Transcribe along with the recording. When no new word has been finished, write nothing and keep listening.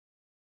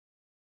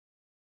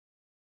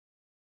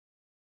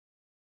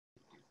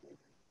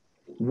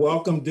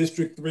Welcome,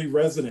 District 3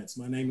 residents.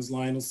 My name is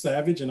Lionel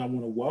Savage, and I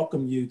want to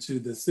welcome you to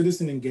the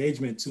citizen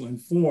engagement to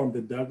inform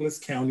the Douglas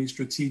County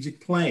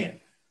Strategic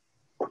Plan.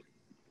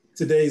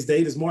 Today's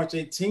date is March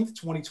 18th,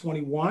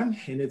 2021,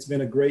 and it's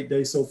been a great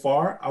day so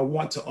far. I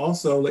want to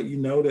also let you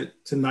know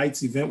that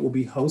tonight's event will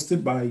be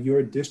hosted by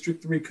your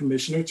District 3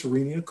 Commissioner,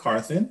 Tarenia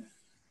Carthan,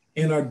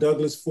 and our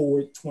Douglas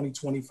Forward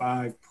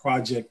 2025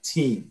 project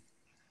team.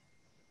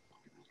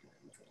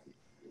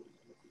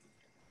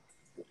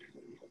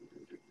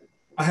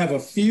 I have a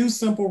few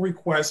simple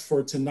requests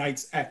for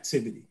tonight's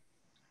activity.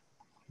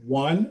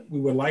 One, we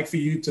would like for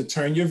you to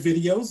turn your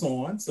videos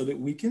on so that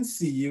we can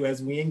see you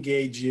as we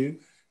engage you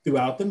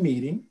throughout the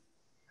meeting.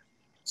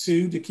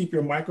 Two, to keep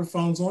your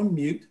microphones on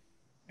mute,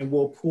 and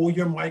we'll pull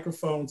your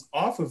microphones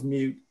off of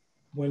mute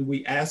when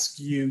we ask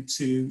you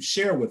to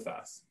share with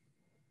us.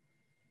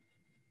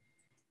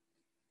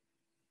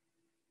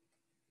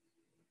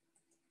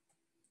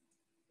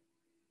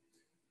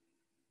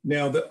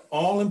 Now, the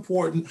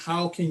all-important,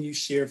 how can you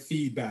share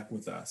feedback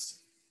with us?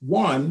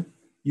 One,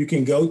 you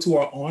can go to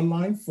our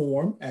online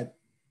form at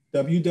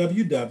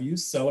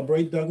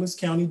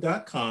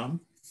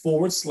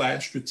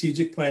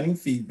www.celebratedouglascounty.com/strategic planning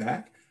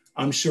feedback.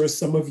 I'm sure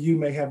some of you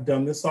may have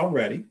done this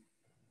already.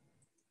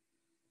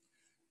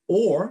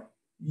 Or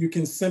you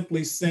can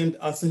simply send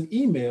us an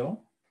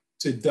email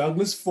to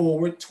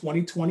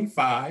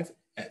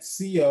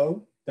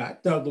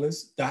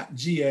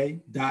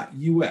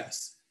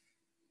douglasforward2025@co.douglas.ga.us.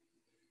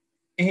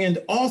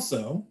 And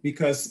also,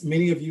 because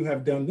many of you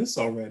have done this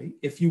already,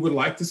 if you would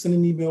like to send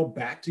an email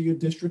back to your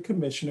district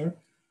commissioner,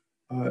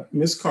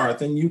 Ms.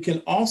 Carthan, you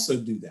can also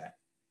do that.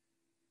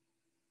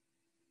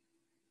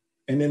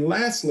 And then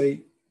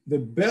lastly, the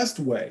best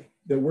way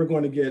that we're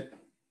going to get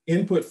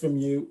input from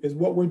you is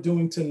what we're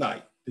doing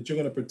tonight, that you're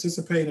going to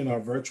participate in our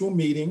virtual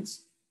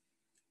meetings,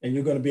 and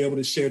you're going to be able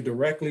to share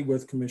directly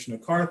with Commissioner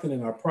Carthan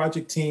and our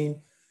project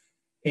team.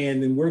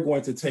 And then we're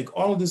going to take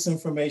all of this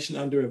information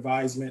under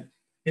advisement.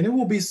 And it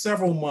will be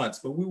several months,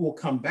 but we will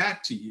come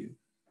back to you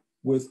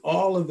with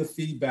all of the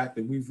feedback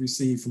that we've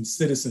received from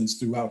citizens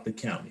throughout the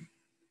county.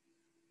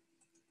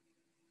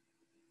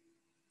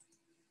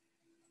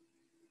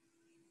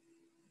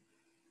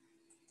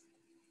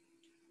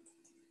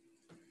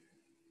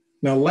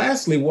 Now,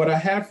 lastly, what I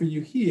have for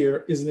you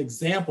here is an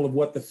example of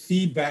what the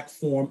feedback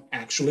form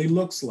actually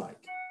looks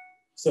like.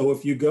 So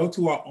if you go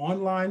to our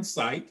online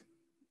site,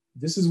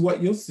 this is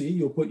what you'll see.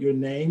 You'll put your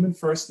name and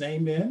first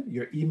name in,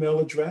 your email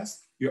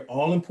address, your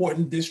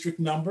all-important district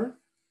number,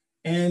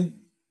 and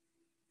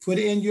put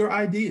in your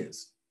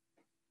ideas.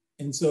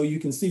 And so you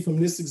can see from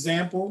this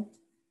example,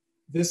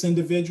 this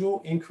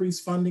individual: increase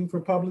funding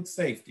for public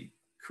safety,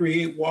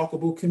 create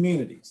walkable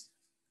communities,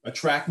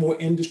 attract more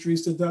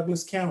industries to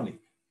Douglas County,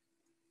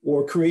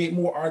 or create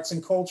more arts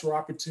and cultural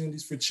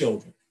opportunities for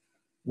children.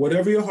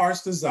 Whatever your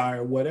heart's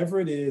desire, whatever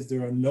it is,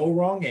 there are no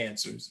wrong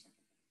answers.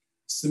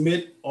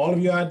 Submit all of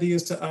your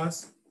ideas to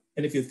us.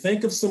 And if you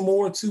think of some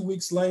more 2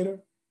 weeks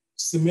later,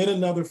 submit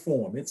another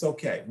form. It's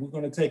okay. We're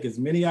going to take as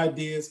many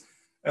ideas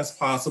as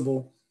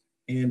possible,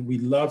 and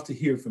we'd love to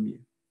hear from you.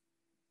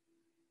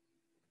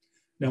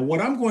 Now, what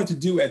I'm going to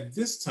do at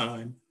this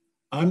time,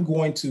 I'm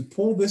going to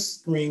pull this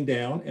screen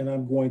down, and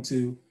I'm going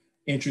to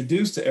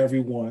introduce to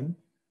everyone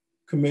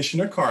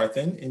Commissioner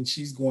Carthan, and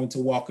she's going to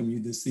welcome you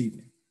this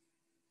evening.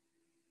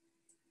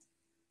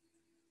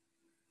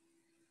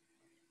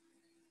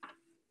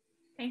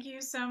 Thank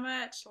you so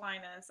much,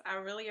 Linus. I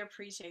really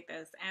appreciate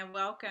this, and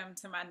welcome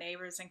to my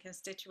neighbors and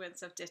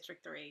constituents of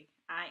District 3.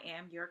 I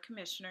am your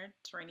Commissioner,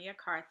 Tarenia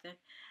Carthan,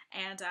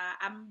 and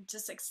I'm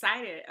just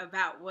excited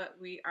about what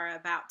we are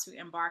about to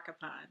embark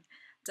upon.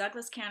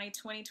 Douglas County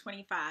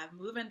 2025,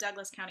 moving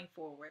Douglas County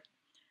forward.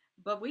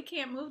 But we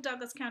can't move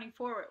Douglas County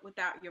forward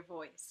without your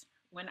voice.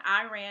 When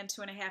I ran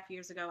 2.5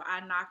 years ago, I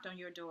knocked on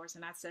your doors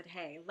and I said,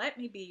 hey, let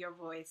me be your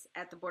voice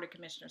at the Board of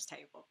Commissioners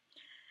table.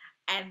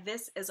 And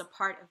this is a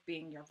part of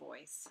being your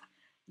voice.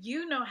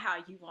 You know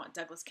how you want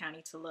Douglas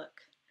County to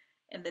look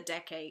in the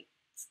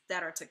decades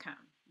that are to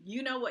come.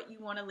 You know what you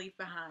want to leave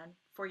behind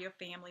for your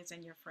families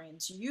and your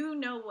friends. You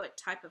know what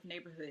type of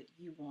neighborhood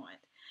you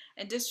want.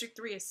 And District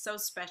 3 is so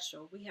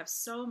special. We have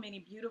so many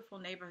beautiful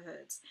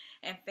neighborhoods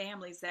and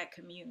families that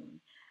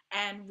commune.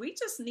 And we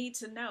just need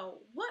to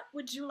know, what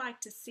would you like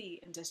to see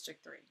in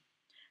District 3?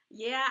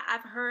 Yeah,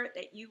 I've heard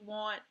that you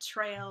want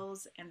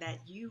trails and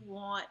that you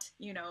want,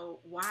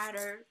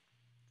 wider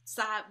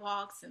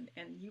sidewalks and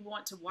you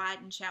want to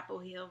widen Chapel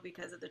Hill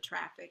because of the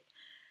traffic.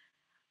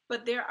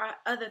 But there are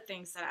other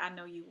things that I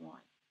know you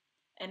want.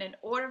 And in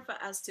order for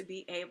us to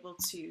be able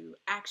to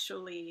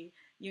actually,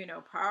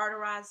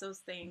 prioritize those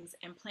things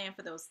and plan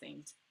for those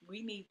things,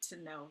 we need to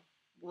know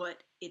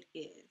what it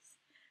is.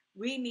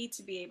 We need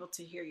to be able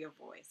to hear your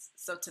voice.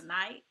 So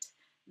tonight,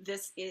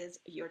 this is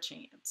your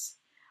chance.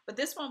 But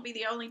this won't be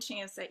the only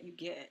chance that you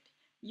get.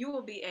 You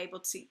will be able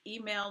to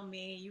email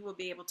me, you will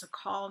be able to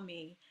call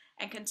me,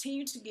 and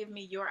continue to give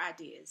me your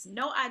ideas.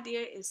 No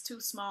idea is too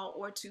small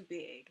or too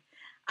big.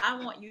 I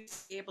want you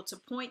to be able to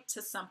point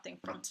to something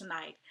from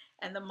tonight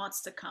and the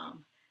months to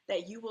come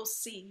that you will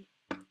see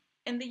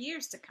in the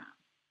years to come.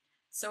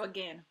 So,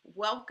 again,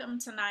 welcome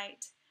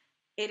tonight.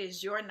 It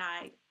is your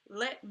night.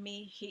 Let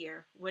me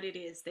hear what it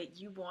is that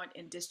you want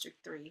in District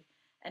 3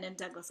 and in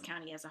Douglas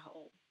County as a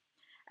whole.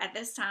 At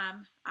this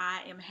time,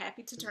 I am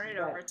happy to turn it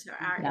over to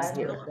our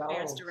External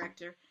Affairs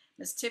Director,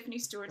 Ms. Tiffany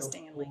Stewart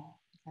Stanley.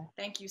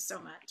 Thank you so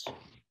much.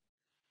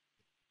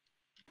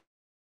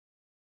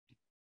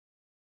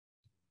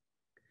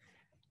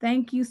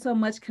 Thank you so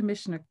much,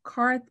 Commissioner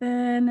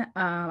Carthan.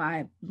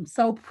 I'm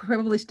so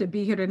privileged to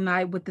be here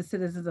tonight with the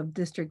citizens of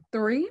District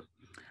 3.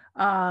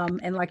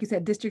 And like you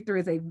said, District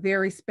 3 is a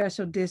very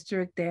special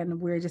district, and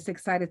we're just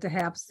excited to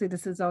have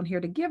citizens on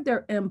here to give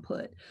their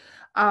input.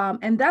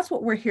 And that's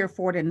what we're here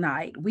for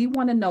tonight. We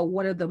want to know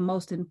what are the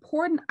most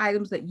important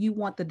items that you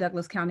want the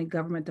Douglas County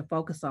government to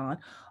focus on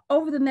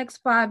over the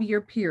next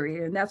 5-year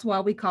period. And that's why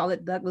we call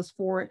it Douglas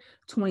Forward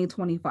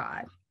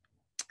 2025.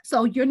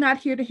 So you're not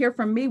here to hear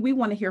from me. We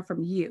want to hear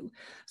from you.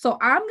 So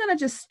I'm going to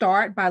just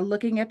start by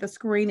looking at the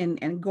screen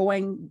and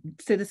going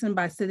citizen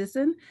by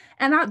citizen.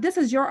 And this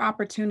is your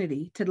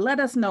opportunity to let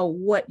us know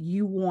what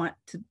you want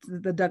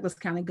the Douglas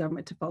County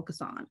government to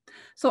focus on.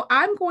 So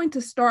I'm going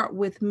to start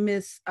with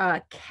Miss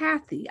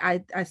Kathy.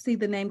 I see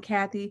the name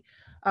Kathy.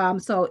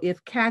 So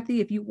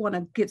Kathy, if you want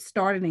to get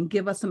started and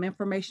give us some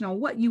information on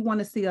what you want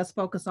to see us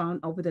focus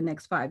on over the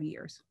next 5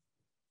 years.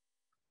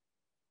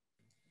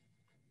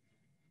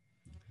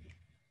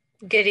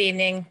 Good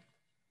evening.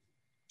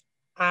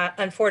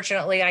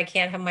 Unfortunately, I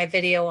can't have my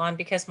video on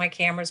because my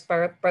camera's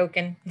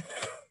broken.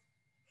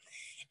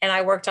 And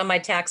I worked on my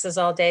taxes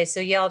all day,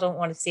 so y'all don't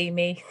want to see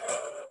me.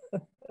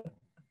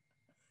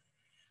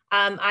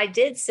 I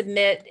did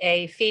submit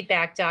a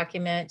feedback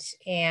document,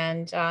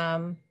 and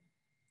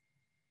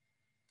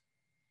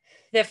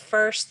the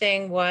first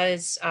thing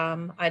was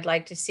I'd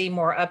like to see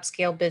more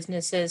upscale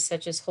businesses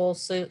such as Whole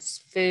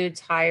Foods,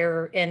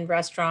 higher end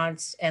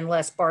restaurants, and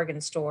less bargain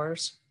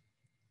stores.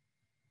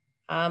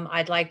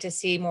 I'd like to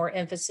see more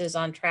emphasis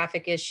on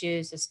traffic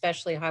issues,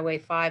 especially Highway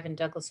 5 and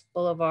Douglas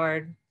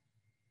Boulevard.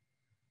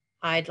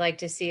 I'd like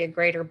to see a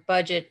greater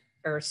budget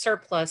or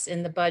surplus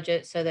in the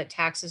budget so that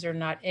taxes are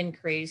not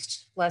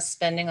increased, less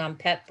spending on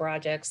pet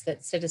projects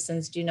that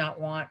citizens do not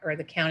want or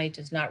the county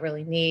does not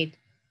really need.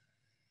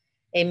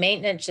 A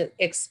maintenance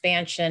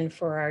expansion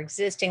for our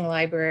existing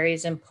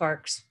libraries and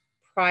parks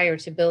prior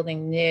to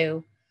building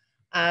new.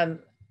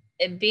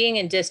 Being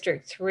in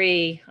District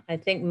 3, I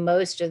think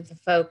most of the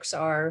folks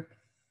are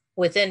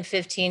within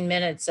 15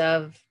 minutes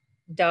of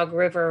Dog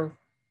River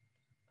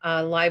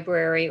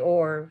Library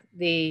or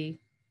the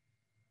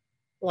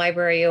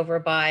library over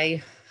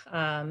by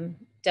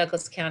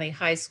Douglas County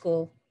High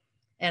School.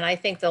 And I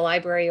think the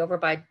library over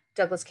by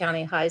Douglas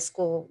County High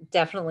School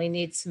definitely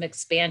needs some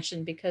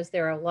expansion because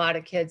there are a lot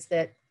of kids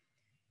that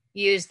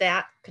use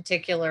that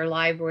particular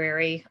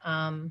library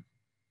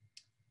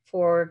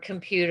for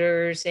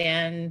computers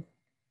and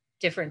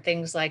different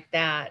things like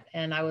that.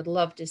 And I would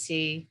love to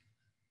see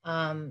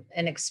an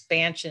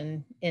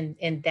expansion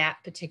in that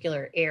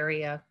particular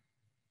area.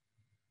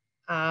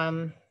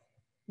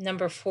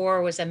 Number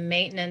 4 was a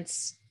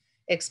maintenance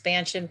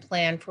expansion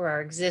plan for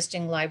our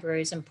existing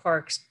libraries and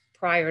parks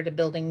prior to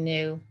building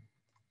new.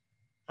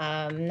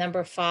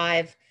 Number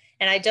 5,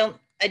 and I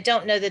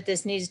don't know that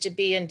this needs to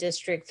be in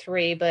District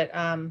 3, but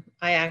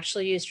I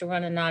actually used to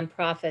run a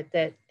nonprofit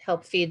that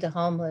helped feed the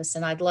homeless,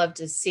 and I'd love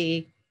to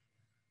see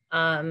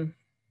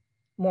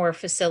more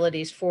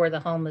facilities for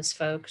the homeless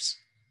folks.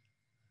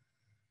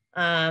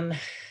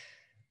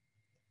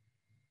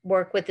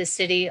 Work with the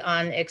city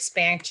on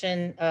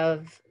expansion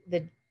of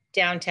the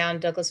downtown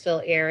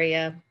Douglasville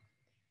area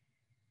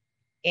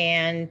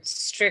and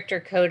stricter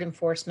code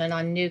enforcement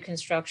on new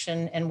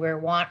construction and where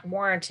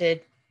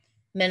warranted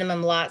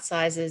minimum lot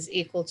sizes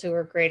equal to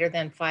or greater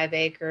than 5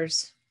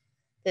 acres.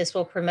 This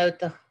will promote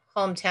the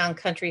hometown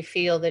country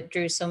feel that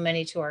drew so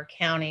many to our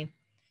county.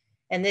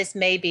 And this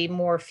may be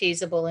more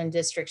feasible in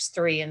districts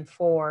 3 and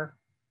 4.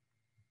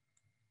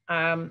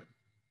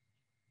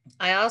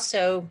 I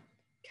also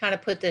kind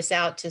of put this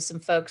out to some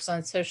folks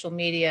on social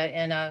media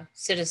in a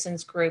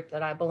citizens group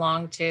that I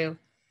belong to.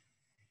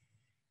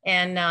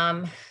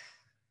 And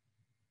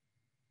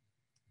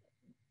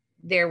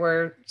there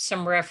were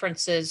some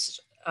references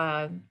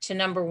to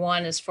number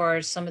 1 as far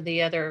as some of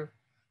the other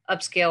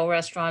upscale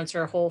restaurants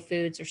or Whole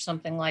Foods or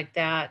something like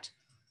that.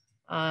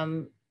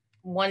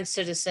 One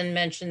citizen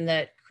mentioned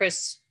that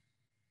Chris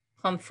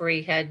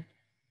Humphrey had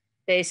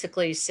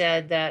basically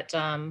said that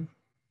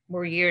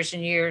we're years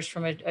and years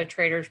from a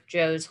Trader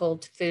Joe's, Whole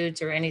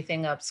Foods, or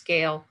anything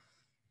upscale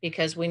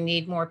because we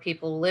need more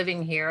people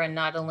living here. And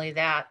not only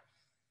that,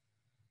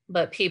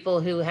 but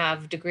people who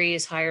have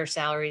degrees, higher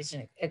salaries,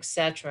 et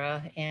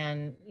cetera.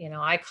 And, you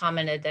know, I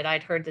commented that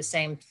I'd heard the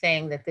same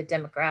thing, that the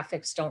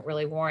demographics don't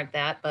really warrant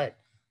that. But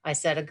I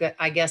said,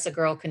 I guess a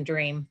girl can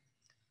dream.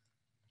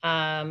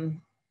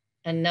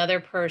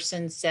 Another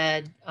person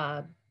said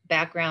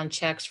background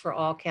checks for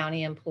all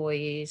county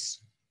employees.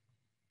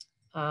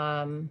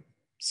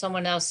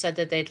 Someone else said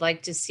that they'd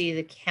like to see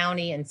the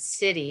county and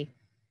city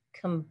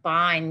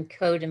combine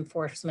code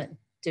enforcement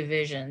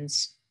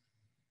divisions.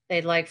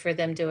 They'd like for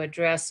them to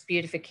address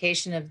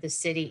beautification of the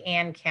city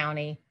and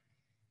county,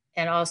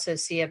 and also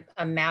see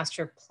a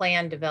master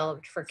plan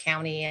developed for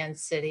county and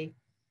city.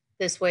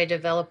 This way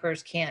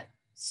developers can't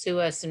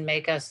sue us and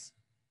make us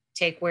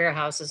take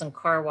warehouses and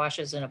car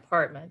washes and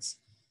apartments.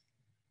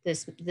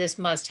 This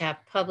must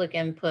have public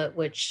input,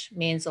 which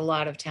means a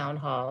lot of town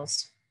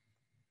halls.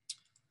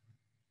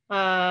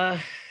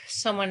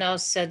 Someone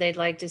else said they'd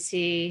like to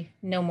see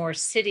no more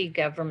city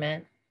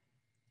government.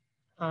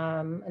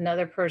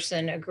 Another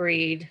person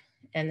agreed,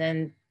 and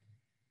then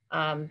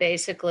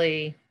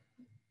basically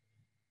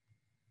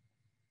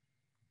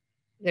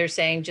they're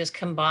saying just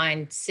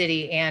combine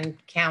city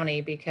and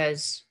county,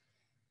 because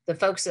the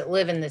folks that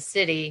live in the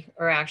city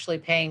are actually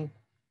paying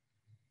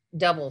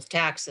double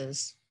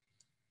taxes.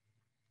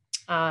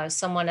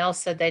 Someone else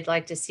said they'd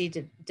like to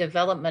see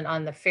development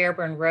on the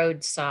Fairburn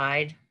Road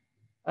side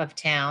of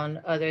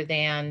town, other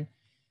than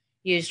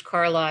used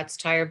car lots,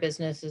 tire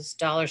businesses,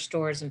 dollar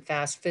stores, and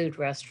fast food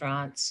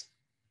restaurants.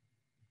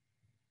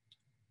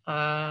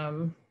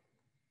 And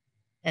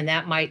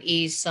that might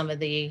ease some of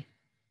the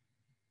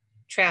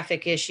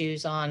traffic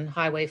issues on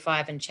Highway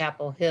 5 and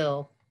Chapel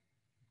Hill.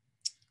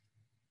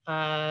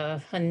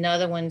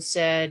 Another one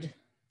said,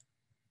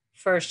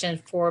 first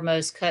and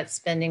foremost, cut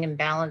spending and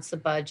balance the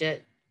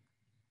budget.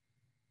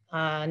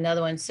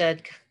 Another one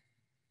said,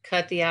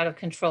 cut the out of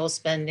control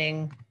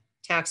spending.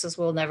 Taxes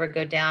will never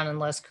go down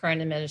unless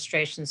current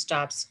administration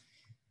stops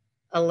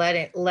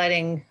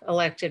letting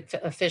elected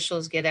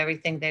officials get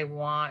everything they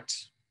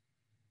want.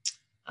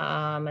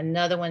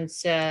 Another one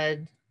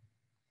said,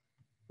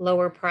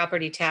 lower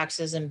property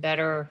taxes and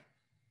better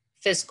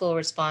fiscal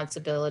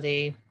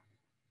responsibility.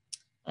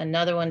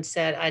 Another one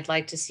said, I'd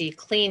like to see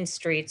clean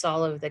streets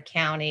all over the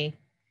county.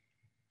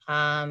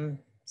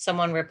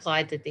 Someone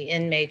replied that the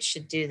inmates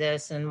should do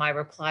this, and my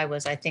reply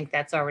was, I think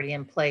that's already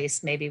in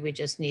place. Maybe we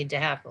just need to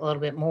have a little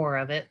bit more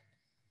of it.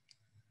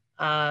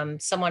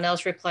 Someone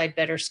else replied,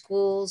 better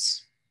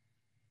schools.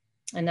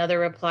 Another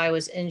reply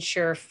was,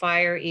 ensure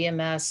fire,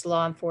 EMS,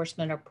 law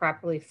enforcement are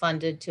properly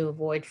funded to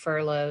avoid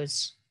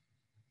furloughs.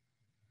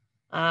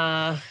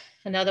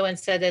 Another one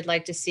said they'd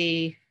like to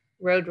see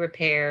road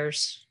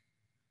repairs.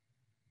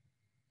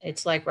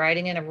 It's like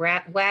riding in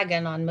a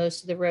wagon on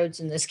most of the roads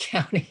in this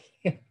county.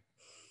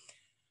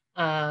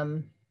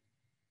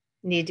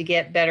 Need to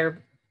get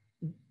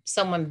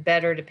someone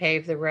better to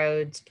pave the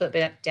roads, put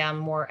down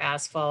more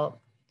asphalt.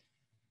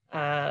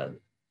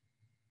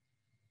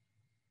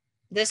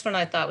 This one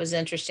I thought was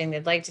interesting.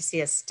 They'd like to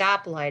see a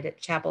stoplight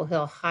at Chapel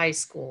Hill High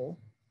School.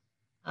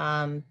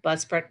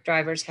 Bus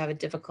drivers have a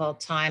difficult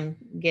time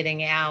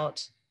getting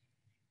out,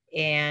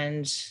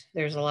 and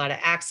there's a lot of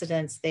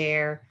accidents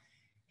there.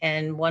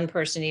 And one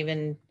person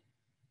even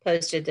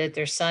posted that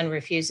their son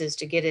refuses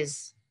to get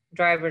his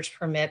driver's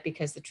permit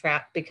because of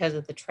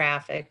the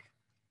traffic.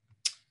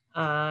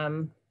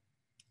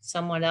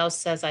 Someone else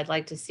says, I'd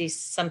like to see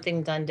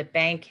something done to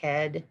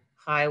Bankhead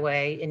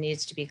Highway. It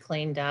needs to be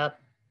cleaned up.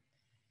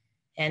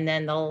 And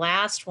then the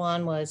last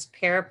one was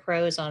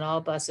parapros on all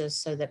buses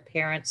so that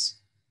parents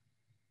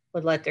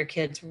would let their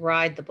kids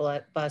ride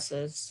the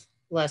buses,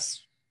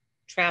 less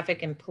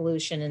traffic and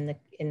pollution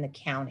in the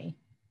county.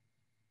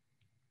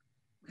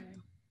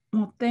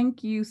 Well,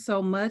 thank you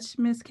so much,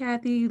 Miss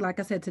Kathy. Like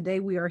I said,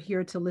 today we are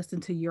here to listen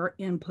to your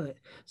input.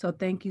 So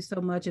thank you so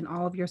much. And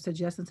all of your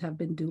suggestions have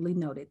been duly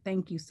noted.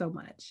 Thank you so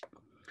much.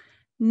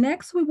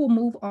 Next, we will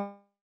move on.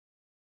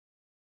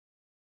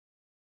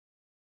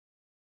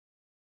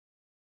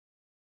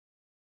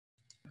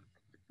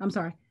 I'm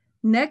sorry.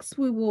 Next,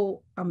 we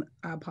will, I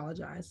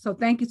apologize. So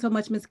thank you so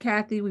much, Miss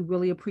Kathy. We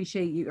really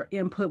appreciate your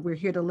input. We're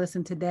here to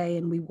listen today,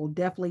 and we will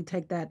definitely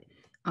take that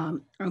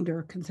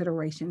under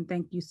consideration.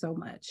 Thank you so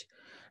much.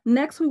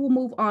 Next, we will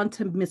move on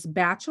to Ms.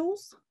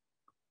 Batchels.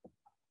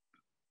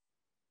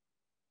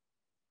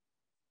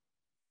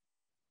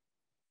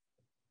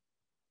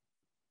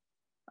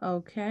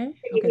 Okay.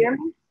 Can you hear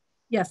me?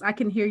 Yes, I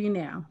can hear you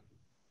now.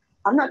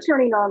 I'm not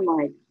turning on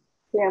my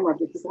camera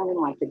because I'm in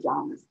my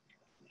pajamas.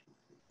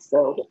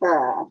 So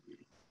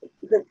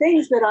the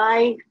things that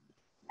I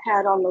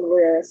had on the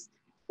list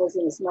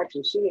wasn't as much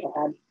as she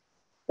had,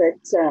 but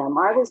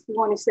I was the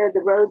one who said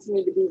the roads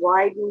need to be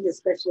widened,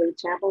 especially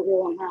Chapel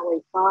Hill and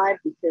Highway 5,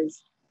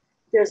 because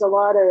there's a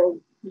lot of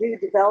new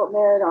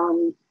development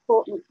on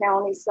Fulton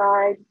County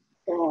side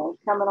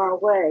coming our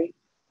way.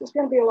 There's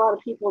going to be a lot of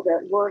people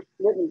that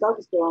live in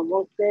Douglasville and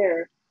work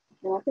there,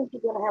 and I think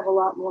you're going to have a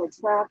lot more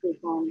traffic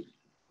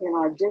in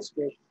our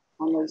district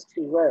on those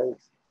two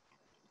roads.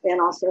 And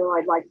also,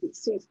 I'd like to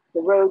see the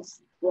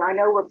roads. Well, I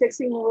know we're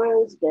fixing the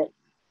roads, but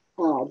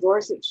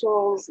Dorset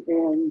Shoals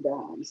and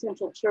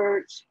Central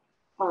Church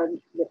are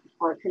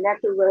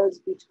connector roads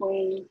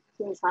between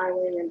Kings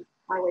Highway and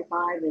Highway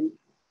 5 and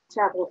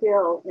Chapel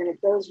Hill. And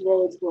if those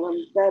roads were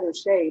in better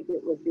shape,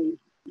 it would be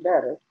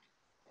better.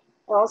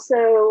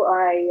 Also,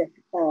 I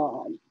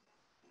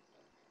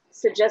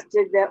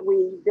suggested that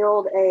we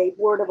build a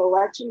Board of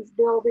Elections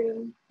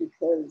building,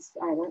 because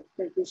I don't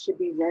think we should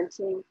be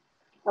renting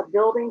a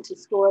building to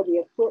store the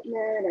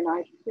equipment. And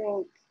I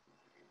think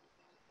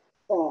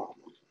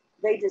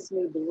they just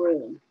need the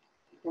room.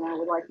 And I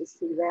would like to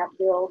see that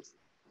built,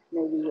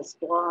 maybe with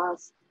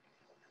spas.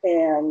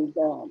 And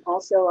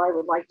also I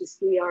would like to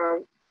see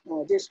our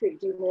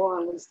district do more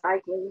on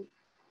recycling.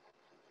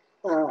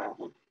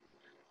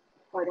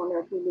 I don't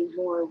know if we need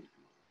more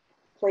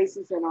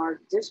places in our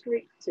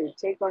district to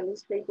take our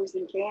newspapers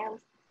in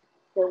cans.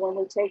 So when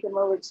we take them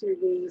over to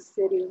the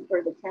city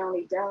or the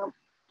county dump,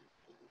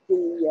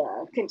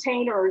 the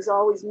container is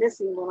always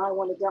missing when I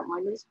want to dump my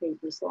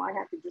newspapers. So I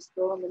have to just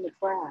throw them in the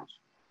trash.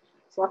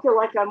 So I feel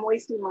like I'm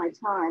wasting my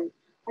time.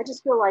 I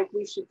just feel like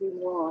we should do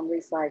more on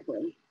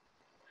recycling.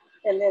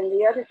 And then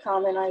the other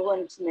comment I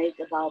wanted to make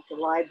about the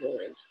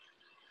library.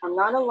 I'm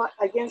not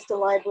against a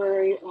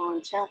library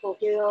on Chapel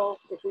Hill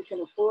if we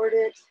can afford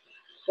it,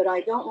 but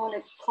I don't want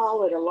to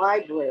call it a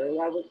library.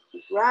 I would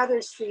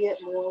rather see it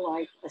more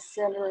like a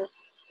center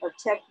of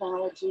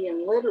technology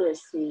and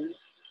literacy,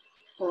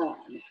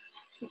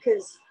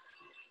 because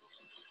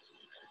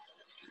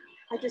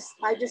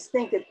I just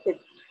think that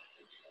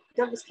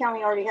Douglas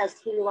County already has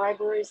 3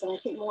 libraries, and I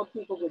think more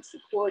people would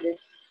support it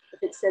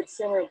if it said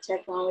Center of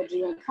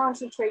Technology and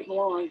concentrate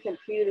more on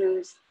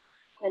computers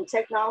and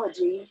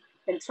technology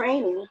and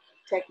training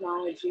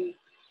technology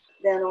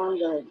than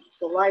on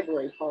the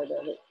library part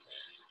of it.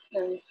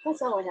 And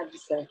that's all I have to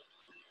say.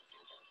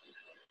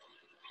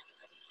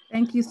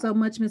 Thank you so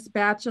much, Ms.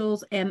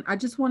 Batchels. And I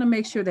just want to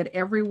make sure that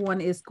everyone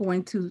is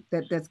going to,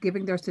 that's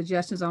giving their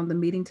suggestions on the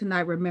meeting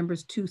tonight,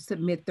 remembers to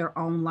submit their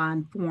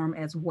online form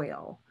as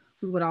well.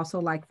 We would also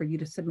like for you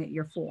to submit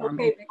your form.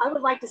 Okay, I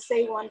would like to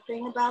say one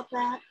thing about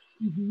that.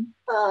 Mm-hmm.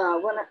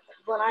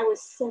 When I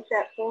was sent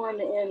that form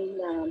in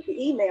the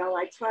email,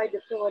 I tried to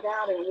fill it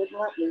out and it wouldn't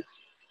let me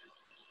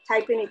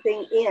type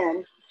anything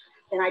in.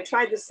 And I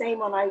tried the same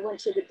when I went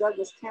to the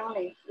Douglas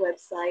County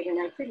website, and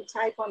I couldn't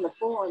type on the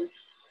form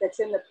that's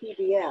in the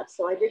PDF.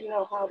 So I didn't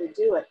know how to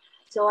do it.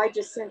 So I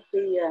just sent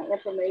the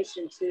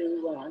information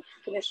to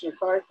Commissioner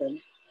Carthan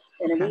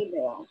in an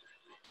email.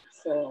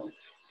 So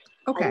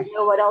I didn't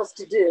know what else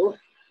to do.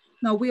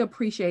 No, we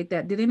appreciate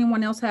that. Did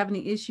anyone else have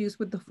any issues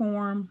with the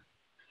form?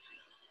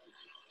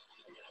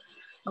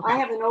 I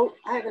have an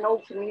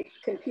old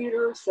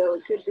computer, so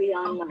it could be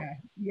on.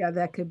 Yeah,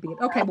 that could be it.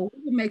 Okay, well,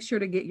 we'll make sure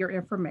to get your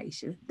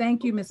information.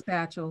 Thank you, Ms.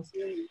 Batchels.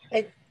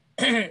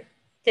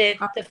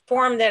 The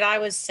form that I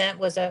was sent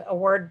was a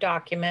Word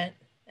document,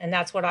 and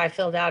that's what I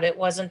filled out. It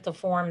wasn't the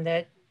form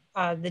that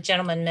the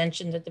gentleman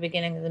mentioned at the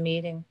beginning of the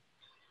meeting.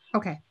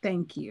 Okay,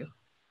 thank you.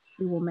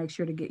 We will make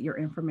sure to get your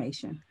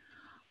information.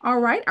 All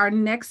right, our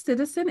next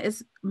citizen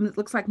is,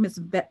 looks like Ms.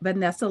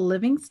 Vanessa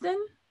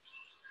Livingston.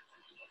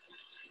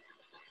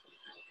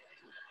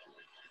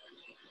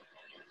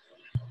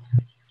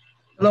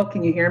 Hello,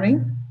 can you hear me?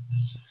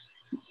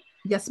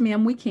 Yes,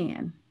 ma'am, we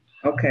can.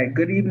 Okay,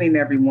 good evening,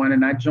 everyone.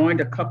 And I joined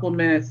a couple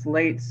minutes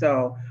late,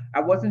 so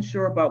I wasn't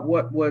sure about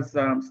what was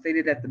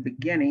stated at the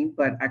beginning,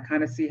 but I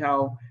kind of see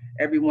how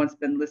everyone's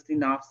been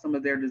listing off some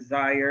of their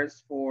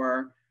desires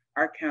for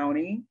our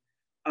county.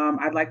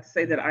 I'd like to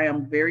say that I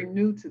am very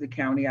new to the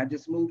county. I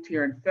just moved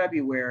here in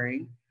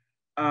February.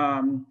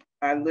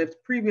 I lived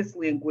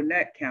previously in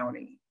Gwinnett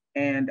County,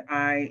 and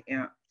I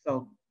am,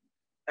 so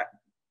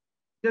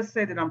just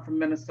say that I'm from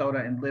Minnesota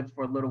and lived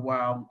for a little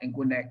while in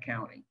Gwinnett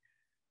County.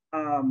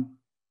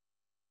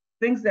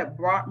 Things that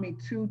brought me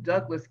to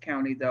Douglas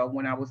County, though,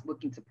 when I was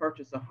looking to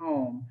purchase a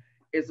home,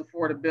 is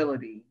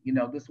affordability. You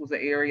know, this was an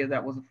area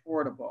that was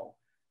affordable.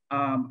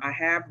 I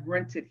have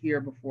rented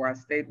here before. I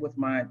stayed with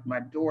my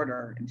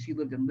daughter, and she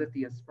lived in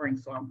Lithia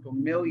Springs, so I'm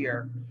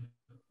familiar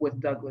with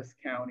Douglas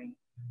County.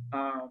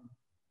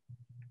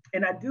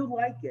 And I do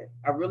like it.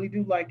 I really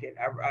do like it.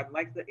 I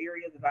like the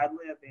area that I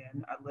live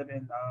in. I live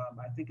in,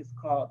 I think it's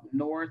called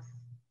North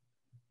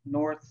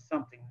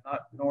something,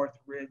 not North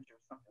Ridge or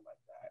something like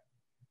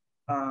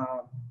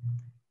that.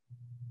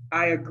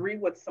 I agree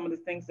with some of the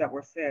things that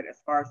were said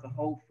as far as the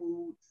Whole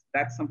Foods.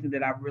 That's something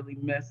that I really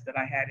missed that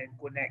I had in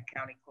Gwinnett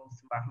County close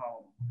to my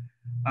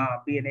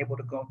home. Being able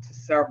to go to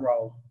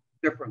several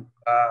different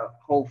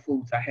Whole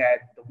Foods. I had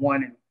the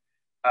one in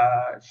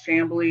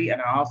Chamblee,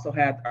 and I also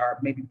had, or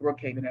maybe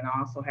Brookhaven, and I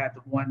also had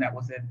the one that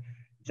was in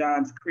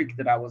Johns Creek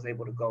that I was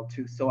able to go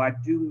to. So I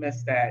do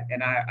miss that,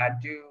 and I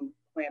do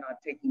plan on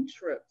taking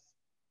trips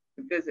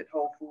to visit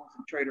Whole Foods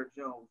and Trader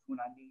Joe's when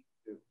I need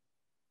to.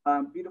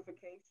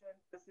 Beautification,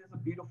 this is a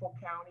beautiful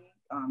county.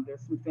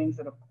 There's some things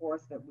that, of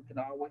course, that we can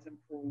always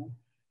improve.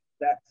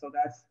 So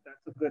that's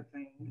a good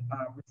thing.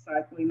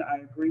 Recycling, I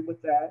agree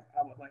with that.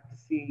 I would like to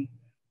see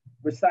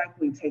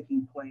recycling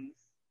taking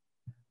place.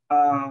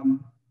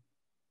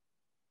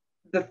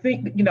 The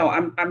thing, you know,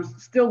 I'm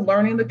still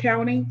learning the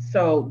county,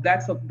 so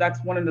that's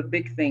one of the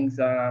big things,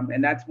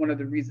 and that's one of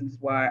the reasons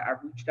why I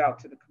reached out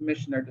to the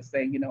commissioner to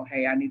say, you know,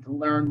 hey, I need to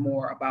learn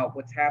more about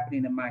what's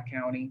happening in my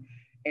county,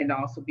 and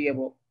also be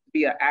able to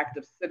be an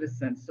active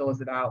citizen, so as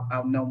that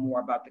I'll know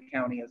more about the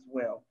county as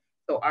well.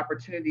 So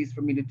opportunities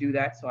for me to do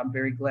that. So I'm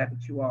very glad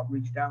that you all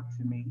reached out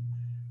to me.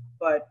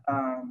 But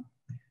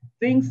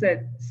things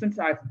that since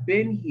I've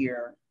been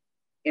here,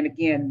 And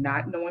again,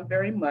 not knowing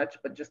very much,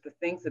 but just the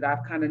things that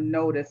I've kind of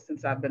noticed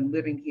since I've been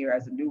living here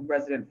as a new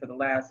resident for the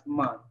last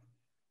month.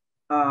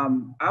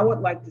 I would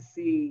like to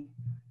see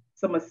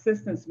some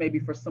assistance maybe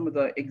for some of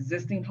the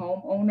existing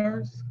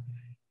homeowners.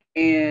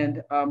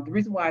 And the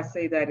reason why I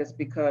say that is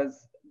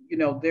because, you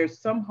know, there's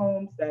some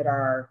homes that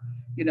are,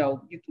 you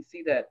know, you can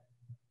see that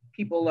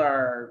people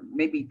are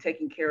maybe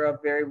taken care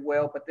of very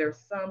well, but there's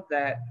some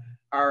that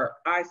are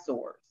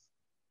eyesores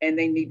and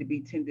they need to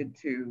be tended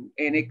to.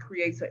 And it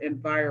creates an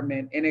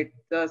environment, and it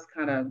does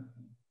kind of,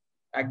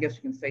 I guess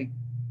you can say,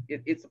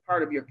 it's a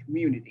part of your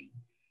community.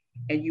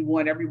 And you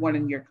want everyone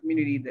in your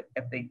community that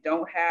if they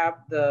don't have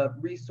the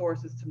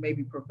resources to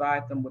maybe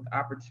provide them with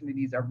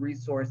opportunities or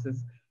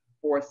resources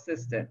for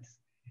assistance.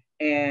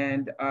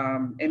 And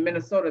in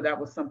Minnesota, that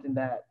was something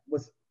that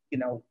was, you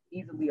know,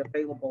 easily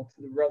available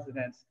to the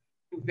residents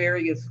through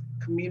various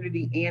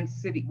community and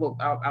city, well,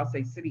 I'll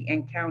say city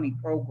and county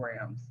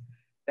programs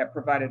that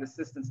provided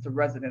assistance to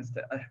residents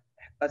to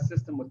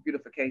assist them with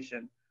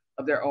beautification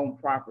of their own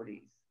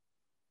properties.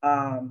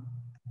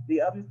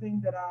 The other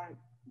thing that I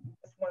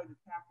just wanted to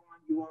tap on,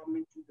 you all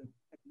mentioned the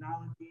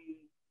technology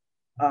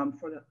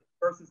for the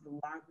versus the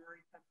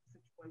library type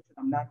of situation.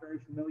 I'm not very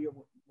familiar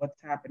with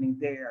what's happening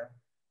there,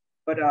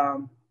 but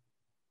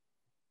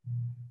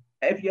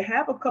if you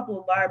have a couple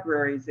of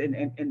libraries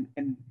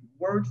and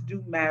words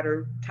do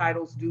matter,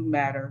 titles do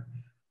matter.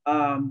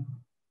 One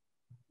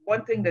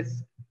thing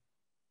that's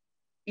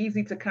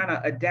easy to kind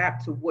of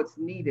adapt to what's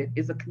needed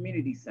is a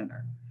community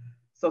center.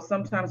 So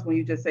sometimes when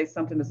you just say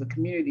something is a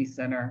community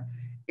center,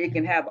 it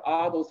can have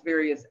all those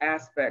various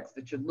aspects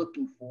that you're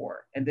looking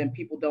for. And then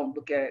people don't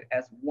look at it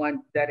as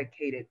one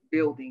dedicated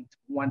building to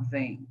one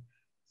thing.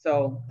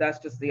 So that's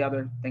just the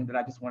other thing that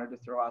I just wanted to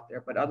throw out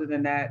there. But other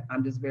than that,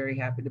 I'm just very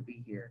happy to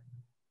be here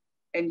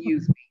and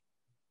use me.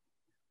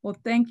 Well,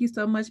 thank you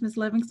so much, Ms.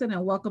 Livingston,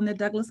 and welcome to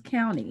Douglas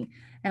County.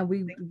 And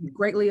we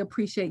greatly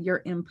appreciate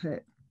your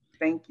input.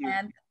 Thank you.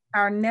 And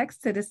our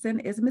next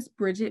citizen is Ms.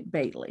 Bridget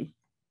Bailey.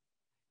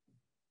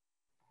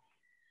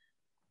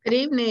 Good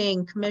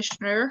evening,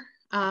 Commissioner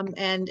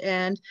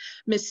and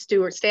Ms.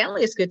 Stewart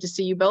Stanley. It's good to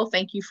see you both.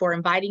 Thank you for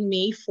inviting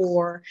me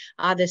for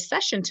this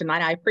session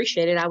tonight. I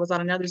appreciate it. I was on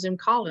another Zoom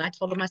call and I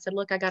told them, I said,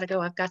 look, I got to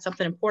go. I've got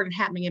something important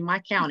happening in my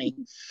county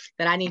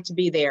that I need to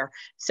be there.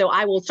 So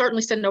I will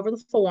certainly send over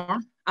the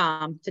form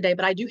today,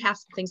 but I do have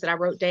some things that I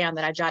wrote down,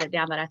 that I jotted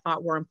down, that I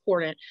thought were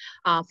important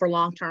for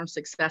long-term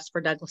success for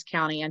Douglas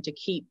County and to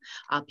keep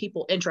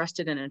people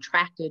interested and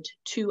attracted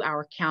to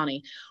our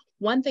county.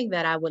 One thing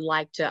that I would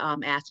like to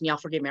ask, and y'all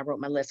forgive me, I wrote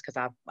my list because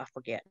I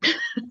forget.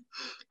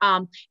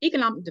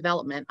 Economic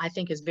development, I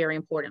think, is very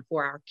important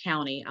for our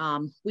county.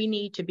 We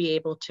need to be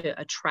able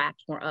to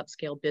attract more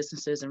upscale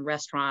businesses and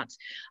restaurants,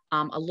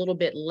 a little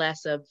bit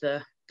less of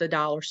the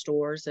dollar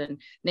stores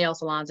and nail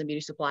salons and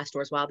beauty supply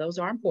stores. While those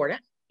are important,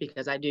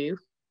 because I do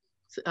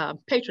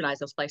patronize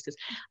those places,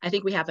 I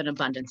think we have an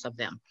abundance of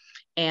them.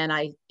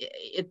 And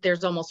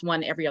there's almost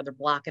one every other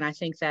block. And I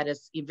think that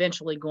is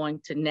eventually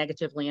going to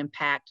negatively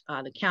impact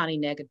the county,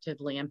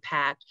 negatively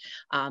impact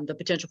the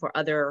potential for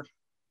other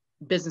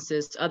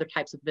businesses, other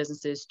types of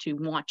businesses to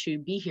want to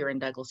be here in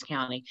Douglas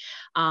County.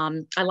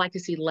 I like to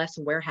see less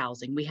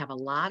warehousing. We have a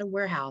lot of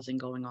warehousing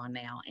going on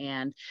now.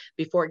 And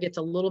before it gets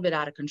a little bit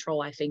out of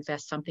control, I think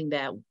that's something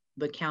that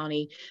the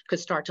county could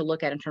start to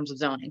look at in terms of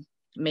zoning.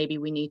 Maybe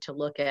we need to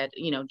look at,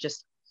 you know,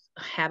 just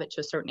have it to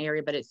a certain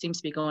area, but it seems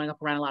to be going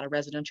up around a lot of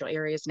residential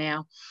areas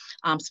now,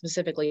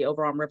 specifically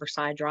over on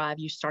Riverside Drive.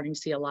 You're starting to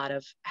see a lot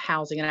of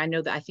housing. And I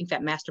know that I think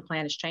that master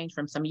plan has changed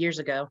from some years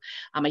ago.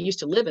 I used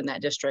to live in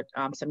that district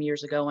some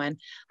years ago, and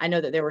I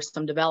know that there was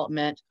some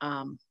development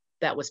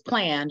that was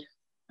planned,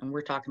 and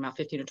we're talking about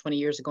 15 to 20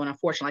 years ago. And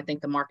unfortunately, I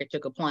think the market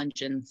took a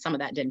plunge and some of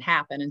that didn't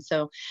happen. And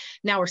so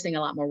now we're seeing a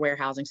lot more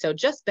warehousing. So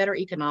just better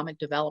economic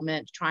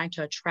development, trying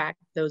to attract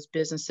those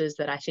businesses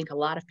that I think a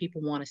lot of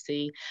people want to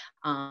see.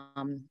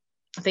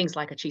 Things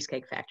like a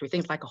Cheesecake Factory,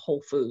 things like a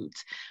Whole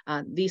Foods,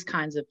 these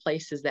kinds of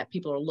places that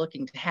people are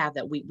looking to have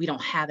that we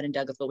don't have it in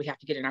Douglas, but we have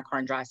to get in our car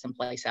and drive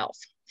someplace else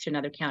to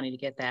another county to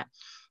get that.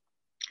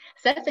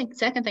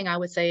 Second thing I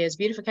would say is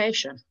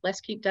beautification. Let's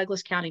keep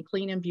Douglas County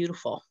clean and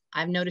beautiful.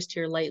 I've noticed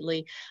here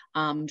lately,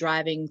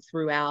 driving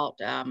throughout,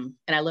 and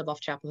I live off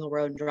Chapel Hill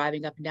Road, and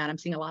driving up and down, I'm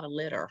seeing a lot of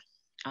litter,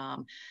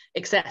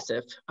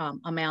 excessive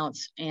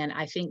amounts. And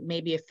I think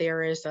maybe if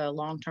there is a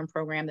long-term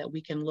program that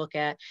we can look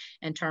at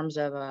in terms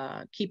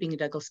of keeping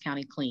Douglas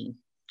County clean,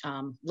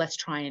 let's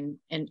try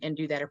and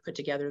do that, or put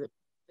together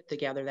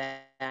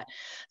that.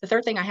 The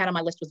third thing I had on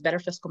my list was better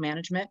fiscal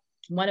management.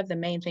 One of the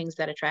main things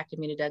that attracted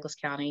me to Douglas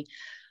County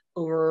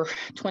over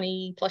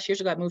 20 plus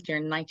years ago, I moved here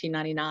in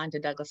 1999 to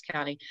Douglas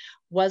County,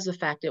 was the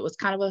fact it was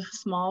kind of a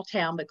small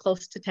town, but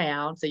close to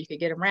town, so you could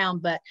get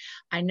around. But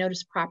I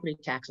noticed property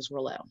taxes were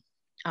low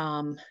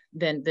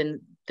than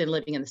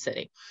living in the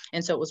city.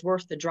 And so it was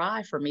worth the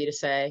drive for me to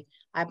say,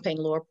 I'm paying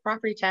lower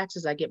property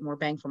taxes, I get more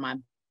bang for my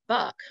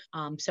buck.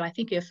 So I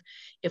think if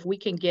we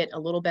can get a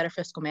little better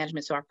fiscal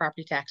management so our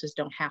property taxes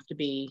don't have to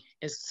be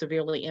as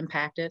severely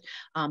impacted,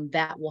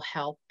 that will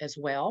help as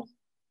well.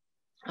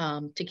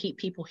 to keep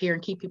people here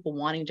and keep people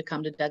wanting to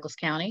come to Douglas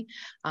County,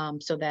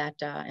 so that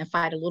and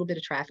fight a little bit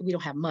of traffic. We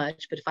don't have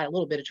much, but fight a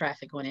little bit of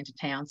traffic going into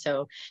town.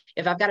 So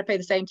if I've got to pay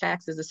the same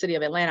tax as the city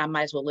of Atlanta, I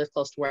might as well live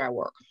close to where I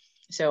work.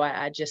 So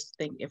I just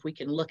think if we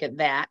can look at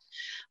that.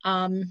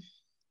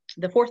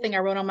 The fourth thing I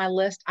wrote on my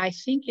list, I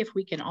think if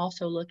we can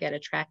also look at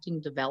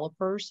attracting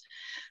developers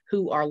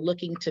who are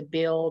looking to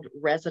build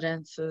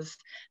residences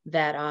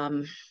that,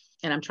 and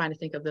I'm trying to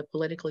think of the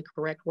politically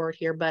correct word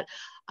here, but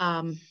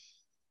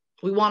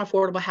we want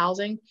affordable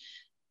housing,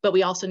 but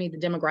we also need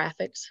the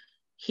demographics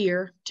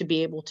here to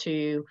be able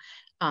to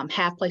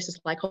have places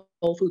like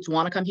Whole Foods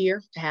want to come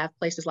here, to have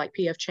places like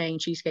PF Chain,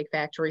 Cheesecake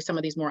Factory, some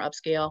of these more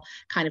upscale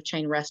kind of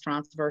chain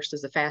restaurants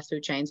versus the fast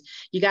food chains.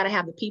 You got to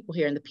have the people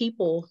here, and the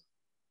people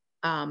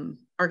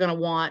are going to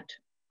want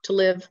to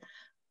live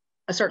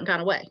a certain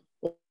kind of way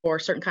or a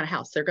certain kind of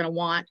house. They're going to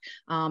want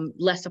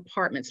less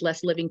apartments,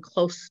 less living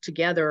close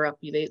together.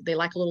 They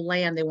like a little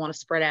land, they want to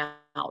spread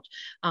out.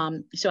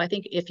 So I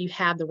think if you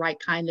have the right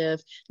kind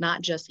of,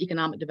 not just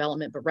economic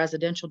development, but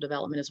residential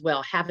development as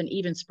well, have an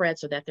even spread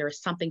so that there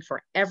is something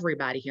for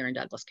everybody here in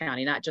Douglas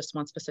County, not just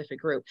one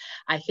specific group.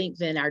 I think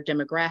then our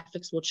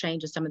demographics will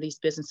change and some of these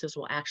businesses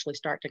will actually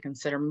start to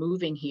consider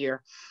moving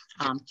here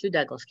to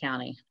Douglas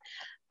County.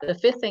 The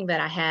fifth thing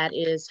that I had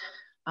is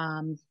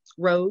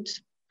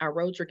roads. Our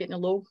roads are getting a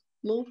little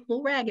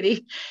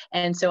raggedy.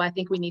 And so I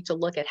think we need to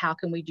look at how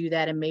can we do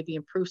that and maybe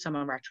improve some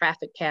of our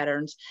traffic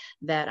patterns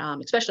that,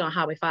 especially on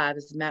Highway 5.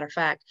 As a matter of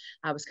fact,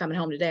 I was coming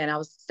home today and I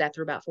was sat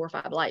through about 4 or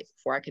 5 lights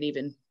before I could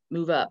even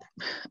move up,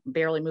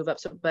 barely move up.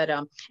 So, but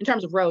in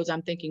terms of roads,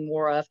 I'm thinking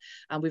more of,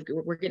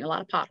 we're getting a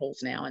lot of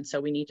potholes now. And so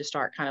we need to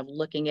start kind of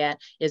looking at,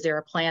 is there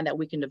a plan that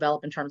we can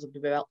develop in terms of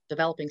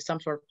developing some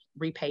sort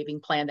of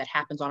repaving plan that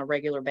happens on a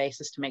regular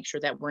basis to make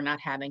sure that we're not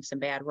having some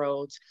bad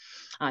roads.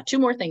 2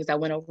 more things, I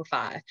went over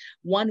 5.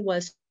 One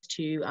was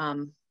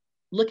to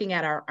looking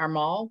at our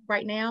mall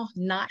right now,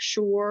 not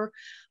sure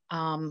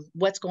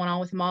what's going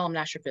on with the mall. I'm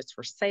not sure if it's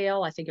for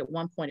sale. I think at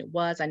one point it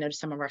was. I noticed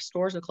some of our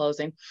stores are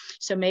closing.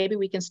 So maybe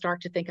we can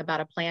start to think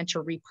about a plan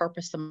to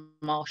repurpose the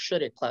mall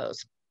should it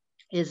close.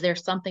 Is there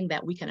something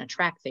that we can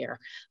attract there?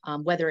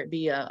 Whether it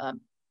be a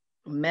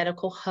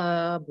medical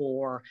hub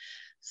or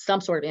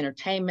some sort of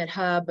entertainment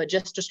hub, but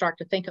just to start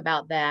to think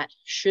about that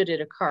should it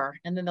occur.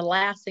 And then the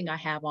last thing I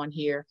have on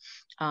here,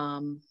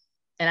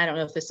 and I don't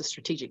know if this is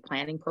strategic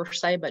planning per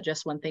se, but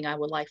just one thing I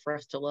would like for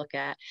us to look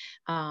at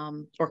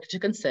or to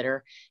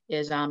consider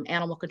is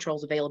animal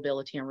control's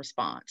availability and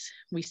response.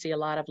 We see a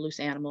lot of loose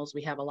animals.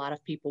 We have a lot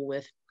of people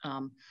with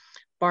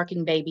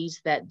barking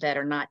babies that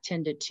are not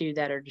tended to,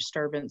 that are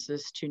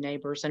disturbances to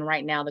neighbors. And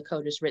right now the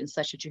code is written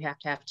such that you have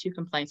to have 2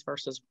 complaints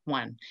versus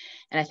 1.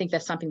 And I think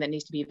that's something that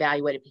needs to be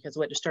evaluated because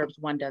what disturbs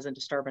one doesn't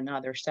disturb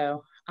another.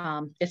 So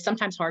it's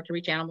sometimes hard to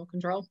reach animal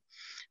control.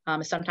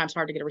 It's sometimes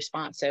hard to get a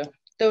response. So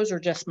those are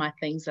just my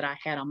things that I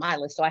had on my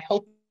list. So I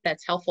hope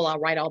that's helpful. I'll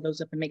write all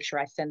those up and make sure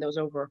I send those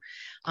over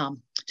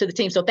to the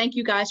team. So thank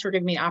you guys for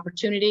giving me an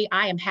opportunity.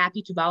 I am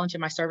happy to volunteer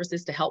my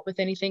services to help with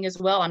anything as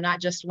well. I'm not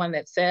just one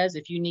that says,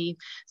 if you need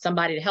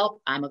somebody to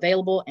help, I'm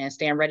available and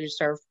stand ready to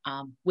serve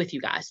with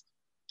you guys.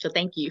 So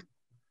thank you.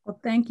 Well,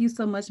 thank you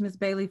so much, Ms.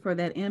 Bailey, for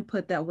that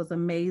input. That was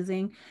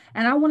amazing.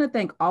 And I want to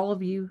thank all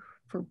of you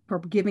for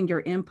giving your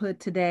input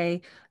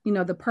today. You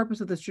know, the purpose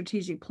of the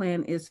strategic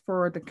plan is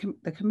for the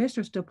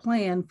commissioners to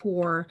plan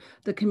for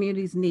the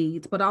community's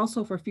needs, but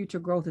also for future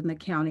growth in the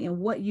county. And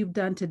what you've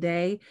done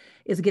today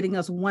is getting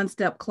us one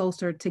step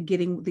closer to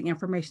getting the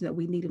information that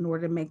we need in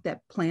order to make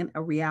that plan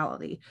a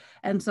reality.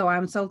 And so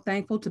I'm so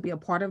thankful to be a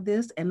part of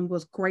this, and it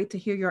was great to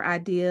hear your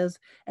ideas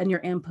and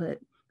your input.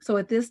 So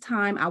at this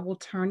time, I will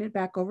turn it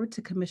back over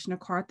to Commissioner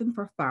Carthan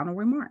for final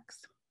remarks.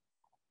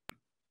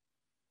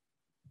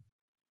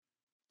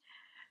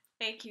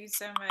 Thank you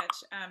so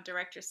much,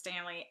 Director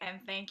Stanley, and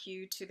thank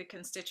you to the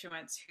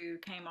constituents who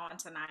came on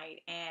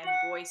tonight and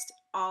voiced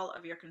all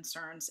of your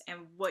concerns and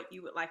what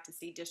you would like to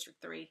see District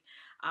 3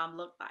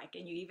 look like.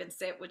 And you even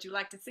said, would you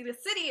like to see the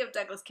city of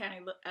Douglas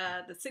County,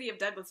 the city of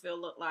Douglasville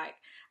look like?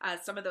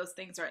 Some of those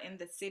things are in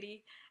the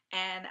city.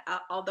 And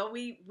although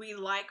we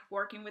like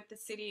working with the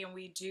city, and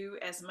we do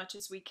as much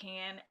as we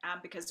can,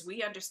 because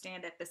we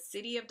understand that the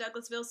city of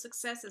Douglasville's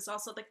success is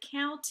also the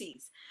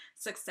county's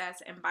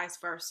success and vice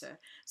versa.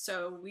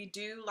 So we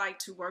do like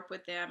to work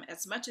with them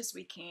as much as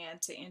we can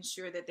to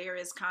ensure that there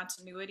is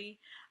continuity,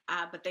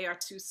 but they are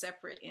 2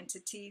 separate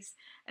entities.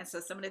 And so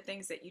some of the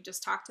things that you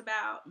just talked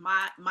about,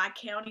 my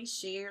county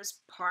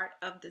shares part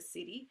of the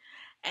city.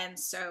 And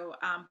so,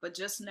 but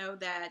just know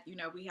that, you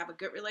know, we have a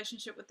good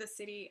relationship with the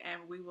city,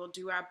 and we will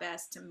do our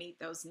best to meet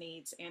those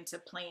needs and to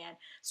plan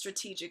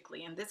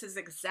strategically. And this is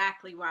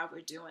exactly why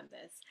we're doing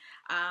this.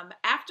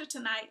 After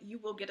tonight, you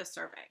will get a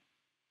survey.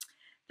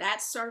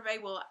 That survey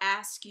will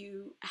ask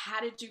you,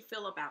 how did you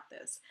feel about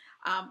this?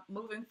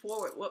 Moving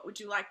forward, what would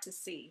you like to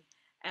see?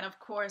 And of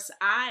course,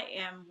 I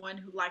am one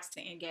who likes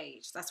to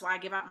engage. That's why I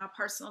give out my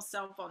personal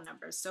cell phone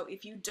number. So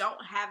if you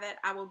don't have it,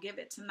 I will give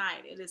it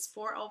tonight. It is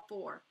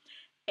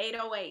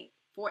 404-808-4876.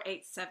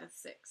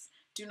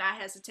 Do not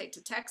hesitate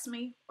to text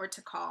me or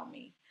to call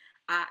me.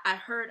 I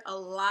heard a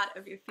lot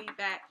of your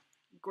feedback,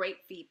 great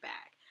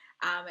feedback.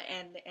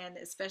 And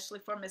especially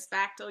for Ms.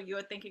 Bachtel,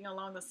 you're thinking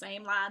along the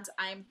same lines.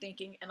 I'm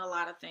thinking in a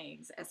lot of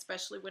things,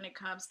 especially when it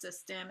comes to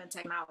STEM and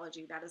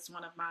technology. That is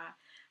one of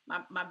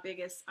my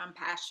biggest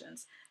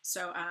passions.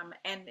 So,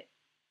 and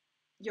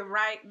you're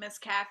right, Miss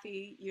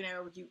Kathy, you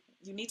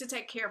need to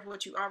take care of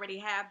what you already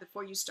have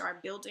before you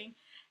start building.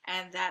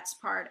 And that's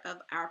part of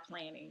our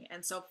planning.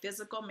 And so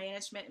physical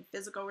management and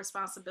physical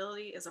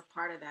responsibility is a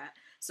part of that.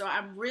 So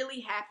I'm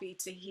really happy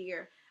to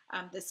hear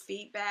this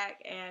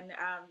feedback. And,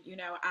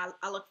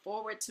 I look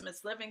forward to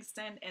Ms.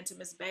 Livingston and to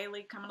Ms.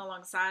 Bailey coming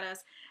alongside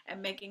us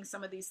and making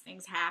some of these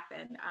things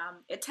happen.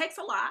 It takes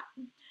a lot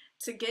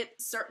to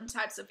get certain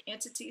types of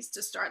entities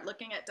to start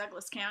looking at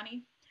Douglas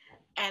County.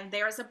 And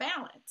there's a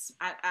balance.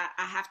 I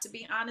have to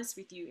be honest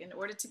with you. In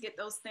order to get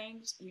those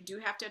things, you do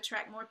have to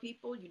attract more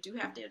people. You do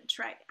have to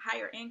attract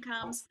higher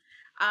incomes,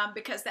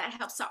 because that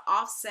helps to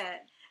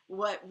offset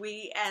what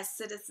we as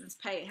citizens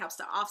pay. It helps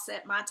to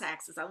offset my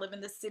taxes. I live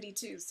in the city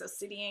too, so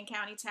city and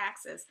county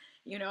taxes,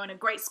 and a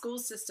great school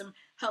system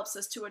helps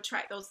us to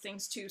attract those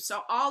things too.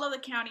 So all of the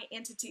county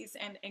entities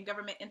and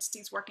government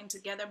entities working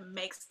together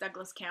makes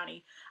Douglas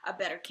County a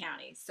better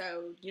county.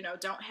 So,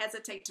 don't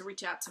hesitate to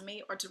reach out to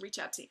me or to reach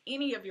out to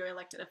any of your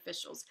elected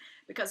officials,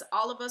 because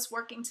all of us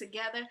working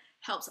together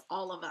helps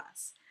all of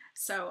us.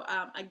 So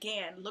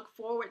again, look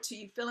forward to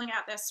you filling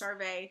out that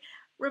survey.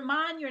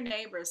 Remind your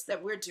neighbors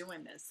that we're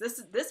doing this.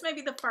 This may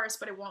be the first,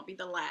 but it won't be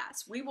the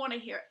last. We want to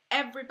hear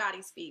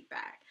everybody's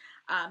feedback.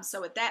 So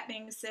with that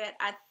being said,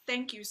 I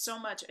thank you so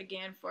much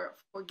again for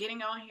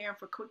getting on here and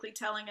for quickly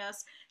telling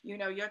us,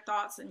 your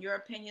thoughts and your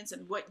opinions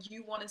and what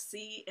you want to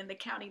see in the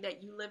county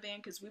that you live in,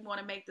 because we want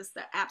to make this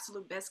the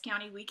absolute best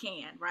county we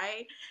can,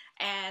 right?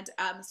 And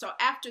so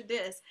after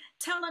this,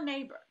 tell a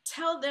neighbor,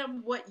 tell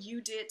them what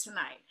you did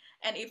tonight.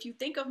 And if you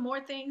think of more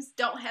things,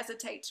 don't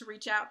hesitate to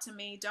reach out to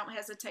me. Don't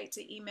hesitate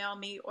to email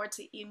me or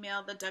to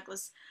email the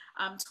Douglas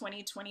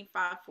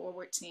 2025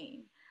 Forward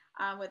team.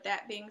 With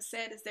that being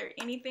said, is there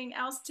anything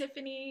else,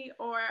 Tiffany?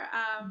 Or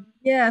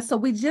yeah, so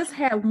we just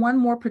had one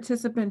more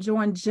participant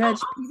join, Judge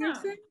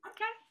Peterson.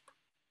 Okay.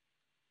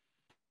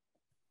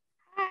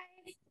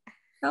 Hi.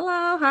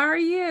 Hello, how are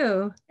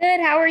you? Good.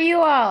 How are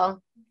you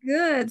all?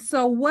 Good.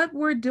 So what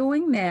we're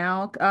doing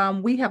now,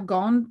 we have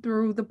gone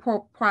through the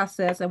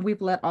process and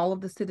we've let all of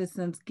the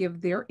citizens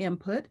give their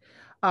input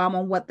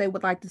on what they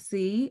would like to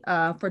see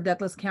for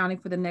Douglas County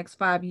for the next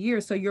 5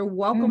 years. So you're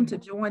welcome to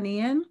join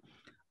in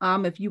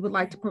if you would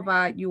like to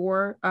provide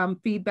your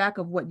feedback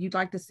of what you'd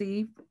like to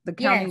see the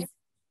county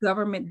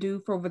government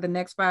do for over the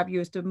next 5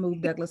 years to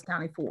move Douglas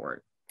County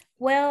forward.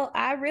 Well,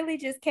 I really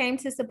just came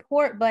to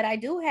support, but I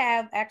do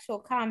have actual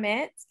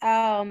comments.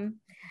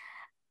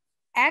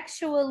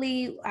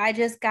 Actually, I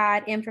just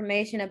got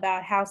information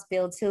about House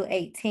Bill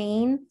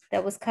 218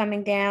 that was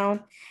coming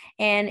down,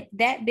 and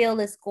that bill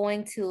is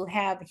going to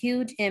have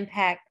huge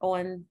impact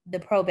on the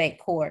probate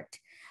court.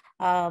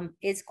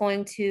 It's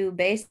going to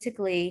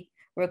basically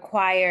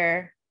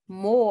require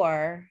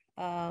more.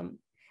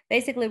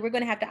 Basically, we're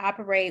going to have to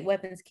operate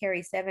weapons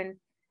carry 7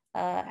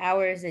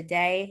 hours a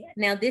day.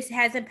 Now, this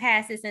hasn't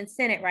passed. It's in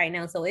Senate right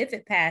now. So if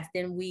it passed,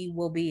 then we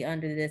will be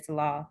under this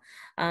law.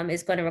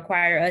 It's going to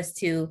require us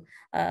to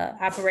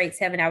operate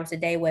 7 hours a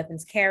day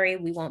weapons carry.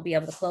 We won't be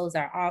able to close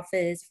our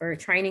office for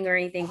training or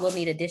anything. We'll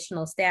need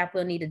additional staff.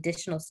 We'll need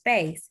additional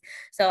space.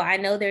 So I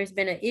know there's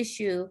been an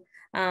issue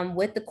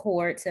with the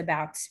courts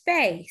about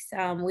space.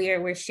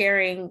 We're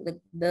sharing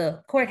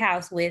the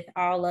courthouse with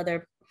all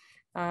other,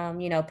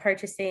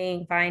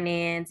 purchasing,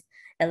 finance,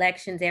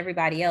 elections,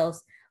 everybody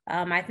else.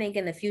 I think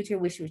in the future,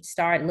 we should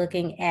start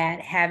looking at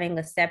having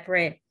a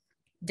separate,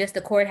 just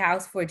a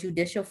courthouse for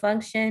judicial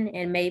function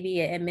and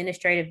maybe an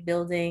administrative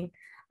building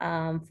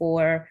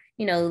for,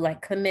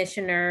 like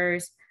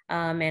commissioners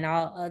and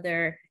all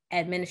other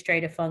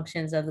administrative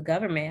functions of the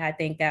government. I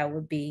think that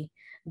would be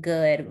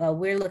good.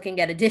 We're looking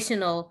at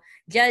additional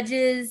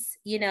judges,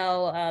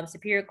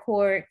 Superior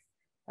Court.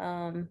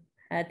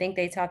 I think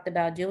they talked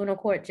about juvenile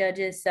court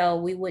judges. So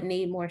we would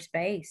need more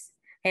space.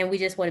 And we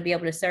just want to be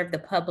able to serve the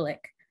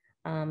public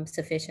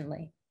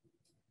sufficiently.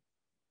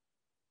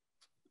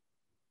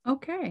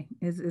 Okay,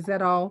 is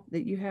that all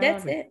that you have?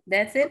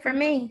 That's it for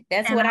me.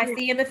 That's what I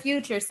see in the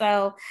future.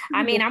 So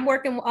I mean, I'm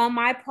working on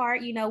my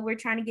part. We're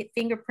trying to get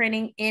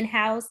fingerprinting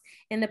in-house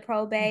in the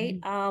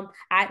probate.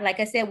 Like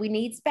I said, we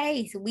need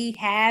space. We're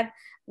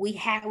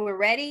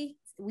ready.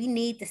 We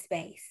need the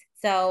space.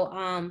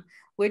 So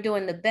we're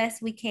doing the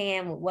best we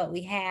can with what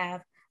we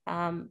have.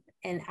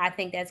 And I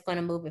think that's going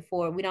to move it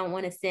forward. We don't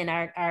want to send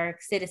our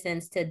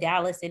citizens to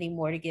Dallas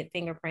anymore to get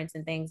fingerprints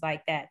and things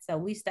like that. So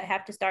we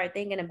have to start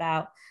thinking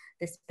about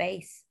the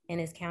space in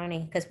this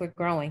county because we're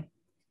growing.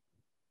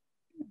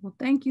 Well,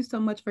 thank you so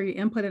much for your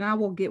input. And I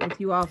will get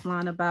with you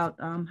offline about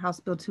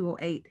House Bill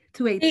 218.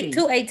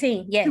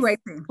 218, yes.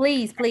 218.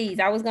 Please.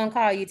 I was going to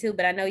call you too,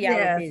 but I know y'all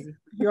are busy.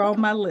 You're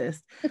on my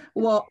list.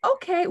 Well,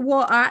 okay.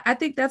 Well, I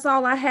think that's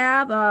all I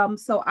have.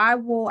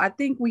 I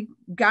think we've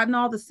gotten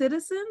all the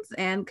citizens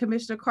and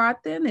Commissioner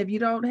Carthan. If you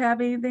don't have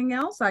anything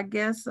else, I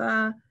guess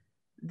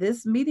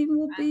this meeting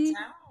will be.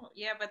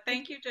 Yeah, but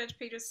thank you, Judge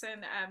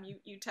Peterson.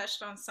 You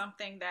touched on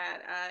something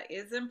that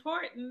is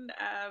important.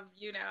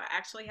 You know,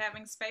 actually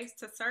having space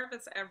to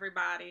service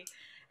everybody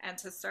and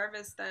to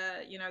service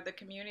the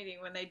community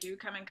when they do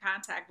come in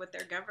contact with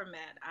their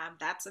government.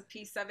 That's a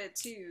piece of it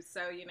too.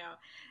 So,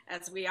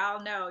 as we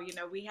all know,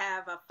 we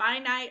have a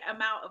finite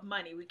amount of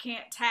money. We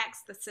can't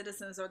tax the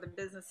citizens or the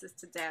businesses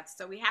to death.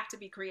 So we have to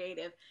be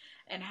creative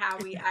in how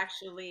we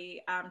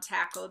actually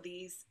tackle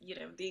these,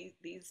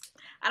 these,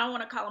 I don't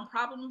want to call them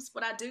problems,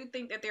 but I do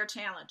think that they're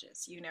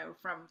challenges,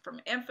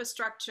 from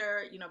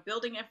infrastructure,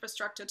 building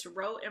infrastructure to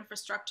road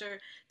infrastructure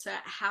to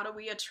how do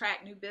we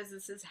attract new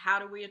businesses? How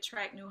do we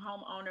attract new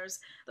homeowners?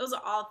 Those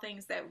are all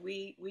things that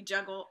we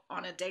juggle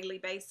on a daily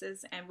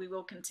basis, and we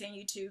will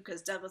continue to,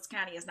 because Douglas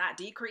County is not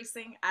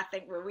decreasing. I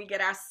think when we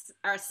get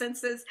our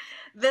census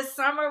this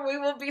summer, we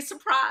will be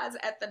surprised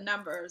at the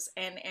numbers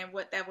and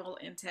what that will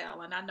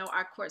entail. And I know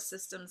our court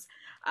systems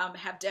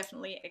have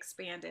definitely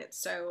expanded.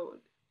 So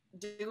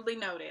duly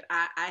noted.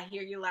 I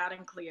hear you loud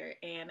and clear.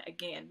 And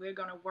again, we're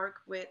going to work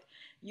with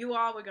you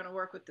all. We're going to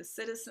work with the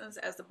citizens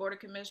as the Board of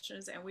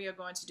Commissioners, and we are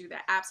going to do the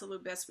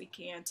absolute best we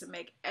can to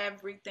make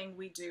everything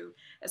we do,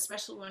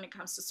 especially when it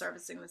comes to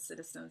servicing the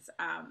citizens,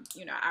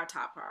 our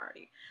top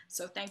priority.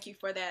 So thank you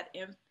for that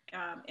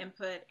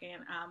input.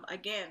 And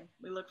again,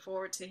 we look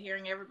forward to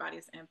hearing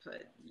everybody's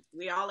input.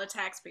 We all are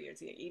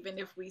taxpayers here. Even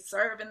if we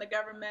serve in the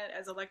government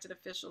as elected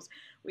officials,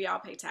 we all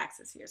pay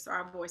taxes here. So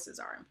our voices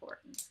are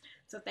important.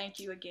 So thank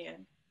you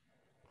again.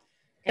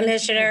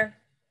 Commissioner.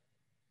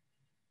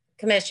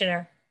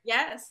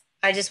 Yes.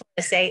 I just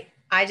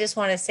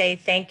want to say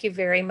thank you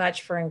very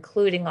much for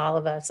including all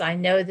of us. I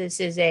know this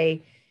is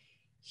a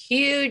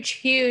huge,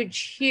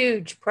 huge,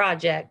 huge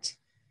project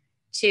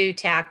to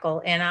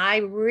tackle. And I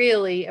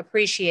really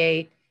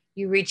appreciate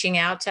you reaching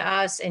out to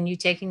us and you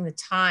taking the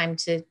time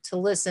to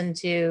listen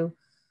to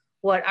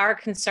what our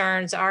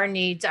concerns, our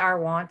needs, our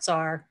wants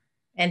are.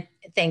 And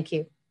thank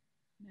you.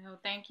 No,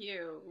 thank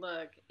you.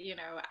 Look,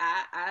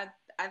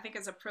 I think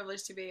it's a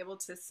privilege to be able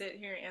to sit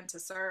here and to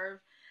serve.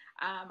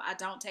 I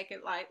don't take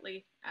it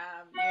lightly.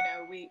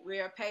 We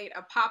are paid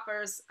a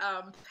pauper's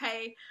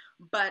pay,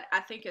 but I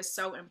think it's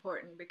so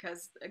important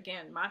because,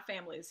 again, my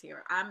family is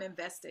here. I'm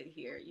invested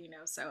here,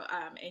 so,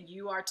 and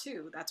you are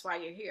too. That's why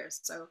you're here.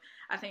 So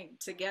I think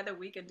together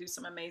we can do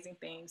some amazing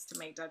things to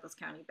make Douglas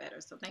County better.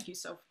 So thank you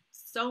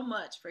so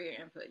much for your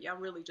input. Y'all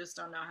really just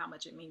don't know how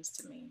much it means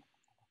to me.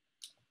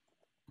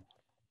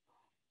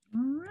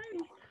 All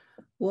right.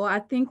 Well, I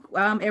think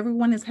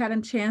everyone has had a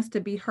chance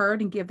to be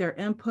heard and give their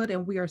input,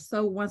 and we are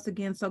once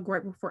again, so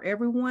grateful for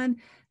everyone.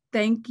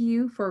 Thank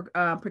you for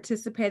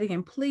participating,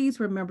 and please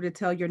remember to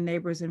tell your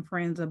neighbors and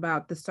friends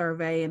about the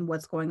survey and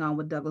what's going on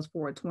with Douglas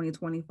Forward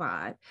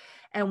 2025.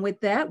 And with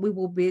that, we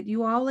will bid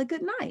you all a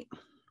good night.